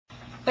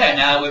Okay,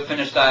 now that we've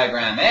finished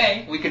diagram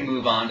A, we can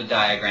move on to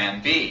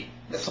diagram B.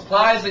 The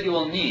supplies that you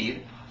will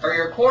need are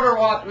your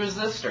quarter-watt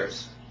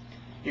resistors.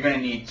 You're going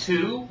to need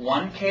two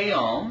 1K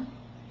ohm.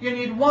 You're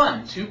going to need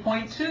one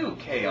 2.2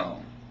 K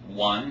ohm,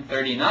 one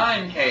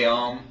 39 K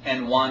ohm,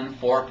 and one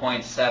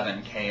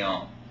 4.7 K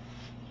ohm.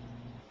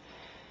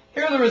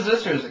 Here are the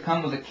resistors that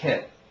come with the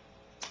kit.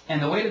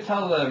 And the way to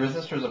tell the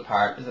resistors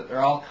apart is that they're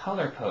all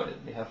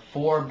color-coded. They have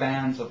 4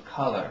 bands of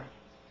color.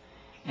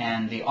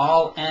 And they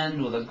all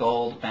end with a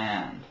gold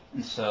band.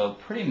 And so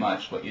pretty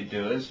much what you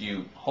do is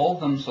you hold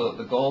them so that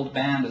the gold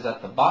band is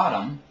at the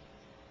bottom,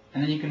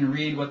 and then you can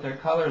read what their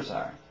colors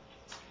are.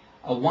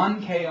 A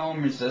 1K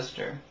ohm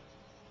resistor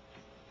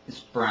is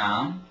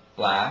brown,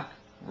 black,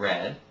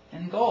 red,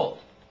 and gold.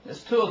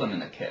 There's 2 of them in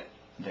the kit.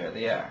 There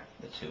they are,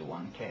 the 2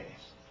 1Ks.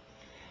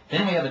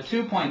 Then we have a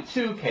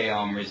 2.2 K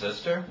ohm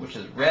resistor, which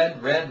is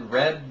red, red,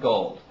 red,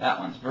 gold. That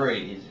one's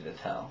very easy to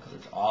tell because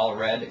it's all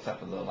red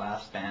except for the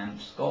last band,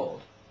 which is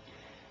gold.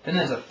 Then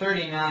there's a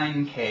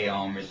 39 K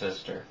ohm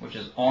resistor, which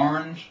is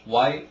orange,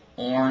 white,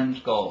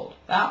 orange, gold.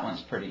 That one's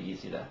pretty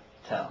easy to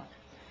tell.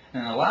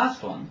 And the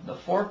last one, the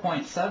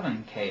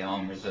 4.7 K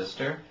ohm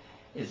resistor,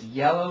 is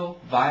yellow,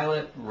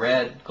 violet,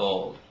 red,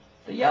 gold.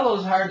 The yellow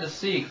is hard to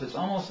see because it's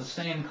almost the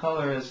same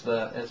color as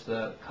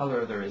the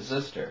color of the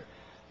resistor.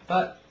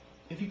 But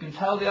if you can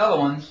tell the other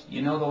ones,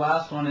 you know the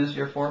last one is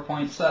your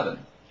 4.7.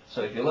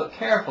 So if you look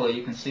carefully,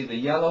 you can see the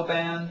yellow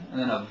band,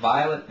 and then a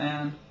violet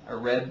band, a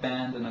red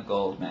band, and a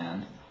gold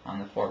band on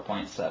the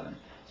 4.7.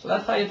 So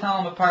that's how you tell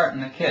them apart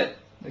in the kit.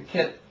 The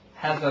kit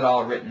has it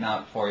all written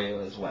out for you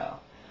as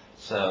well.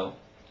 So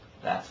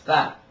that's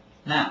that.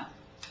 Now,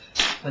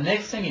 the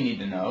next thing you need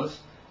to know is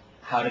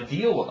how to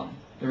deal with them.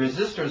 The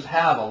resistors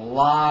have a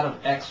lot of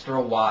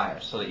extra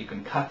wires so that you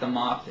can cut them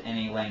off to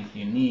any length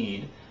you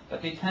need,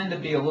 but they tend to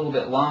be a little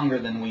bit longer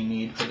than we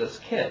need for this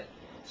kit.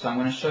 So I'm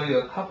going to show you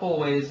a couple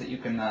ways that you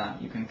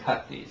can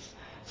cut these.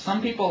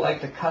 Some people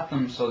like to cut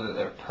them so that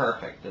they're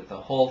perfect, that the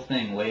whole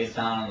thing lays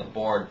down on the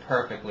board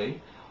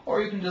perfectly,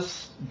 or you can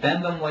just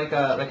bend them like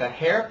a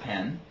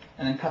hairpin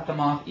and then cut them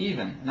off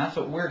even. And that's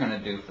what we're going to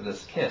do for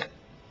this kit.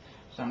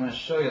 So I'm going to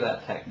show you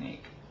that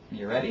technique.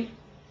 You ready?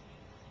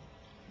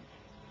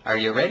 Are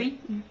you ready?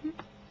 Mm-hmm.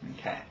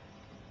 Okay.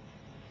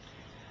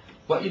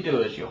 What you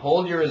do is you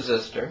hold your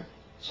resistor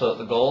so that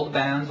the gold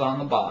band's on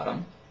the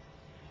bottom,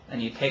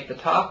 and you take the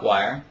top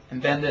wire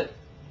and bend it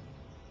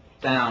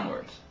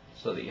downwards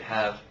so that you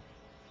have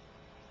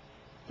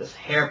this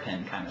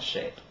hairpin kind of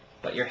shape.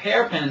 But your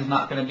hairpin's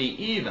not going to be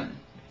even.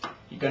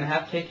 You're going to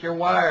have to take your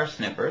wire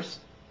snippers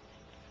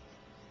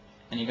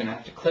and you're going to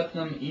have to clip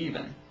them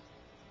even.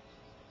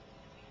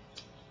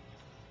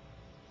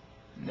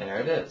 And there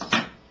it is.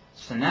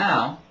 So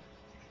now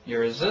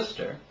your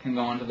resistor can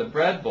go onto the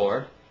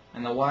breadboard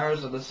and the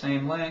wires are the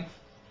same length,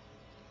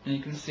 and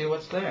you can see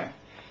what's there.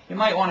 You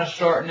might want to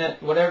shorten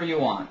it, whatever you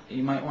want.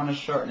 You might want to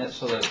shorten it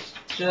so that it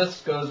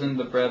just goes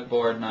into the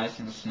breadboard nice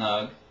and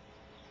snug.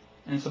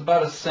 And it's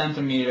about 1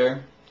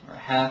 centimeter or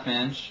 1/2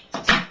 inch.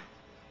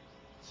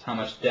 That's how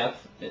much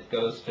depth it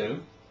goes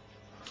to.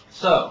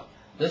 So,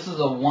 this is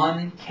a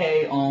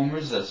 1K ohm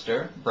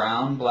resistor,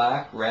 brown,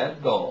 black,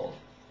 red, gold.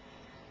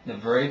 The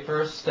very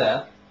first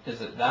step is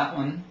that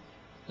one,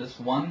 this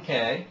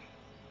 1K,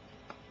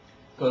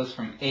 goes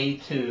from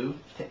A2 to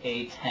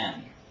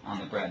A10 on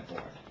the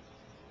breadboard.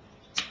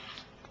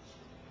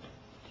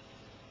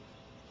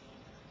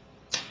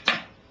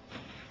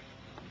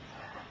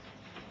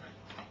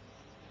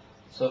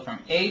 So from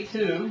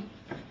A2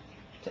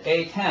 to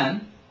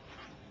A10,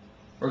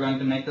 we're going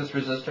to make this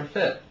resistor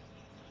fit.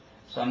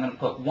 So I'm going to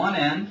put one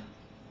end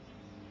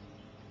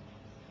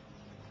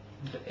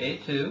into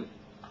A2,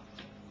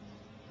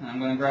 and I'm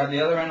going to grab the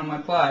other end of my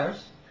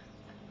pliers.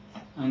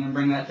 I'm going to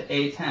bring that to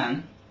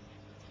A10,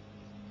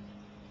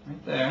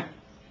 right there.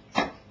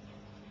 I'm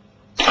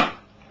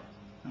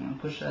going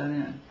to push that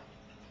in.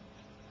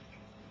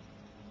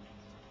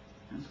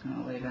 And it's going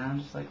to lay down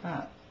just like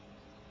that.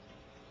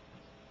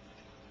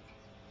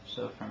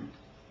 So from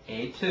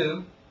A2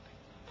 to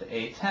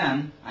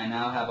A10, I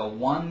now have a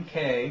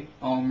 1K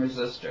ohm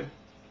resistor.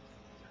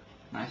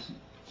 Nice and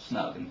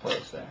snug in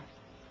place there.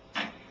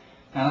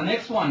 Now the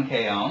next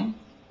 1K ohm,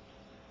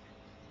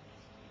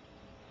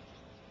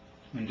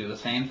 I'm going to do the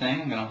same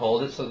thing. I'm going to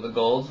hold it so that the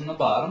gold's in the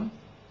bottom.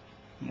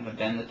 I'm going to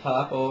bend the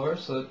top over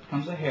so it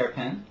becomes a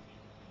hairpin.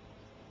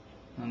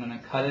 I'm going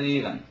to cut it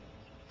even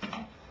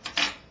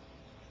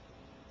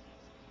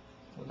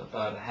with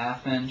about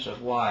 1/2 inch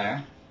of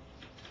wire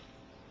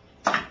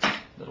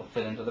that'll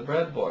fit into the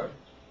breadboard.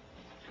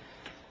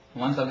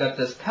 Once I've got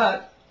this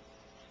cut,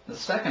 the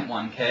second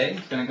 1K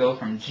is going to go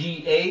from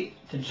G8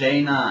 to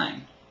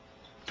J9.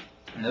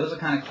 And those are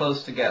kind of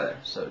close together.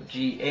 So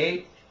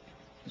G8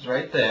 is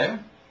right there.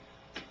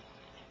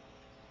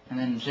 And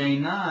then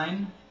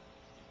J9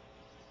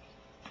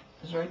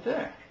 is right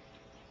there.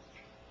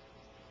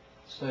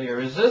 So your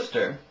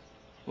resistor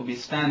will be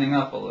standing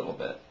up a little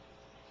bit.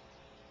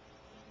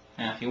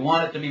 Now if you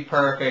want it to be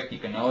perfect, you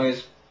can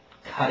always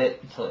cut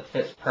it until it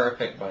fits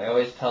perfect, but I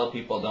always tell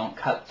people don't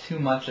cut too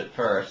much at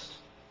first,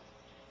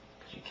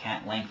 because You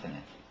can't lengthen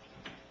it.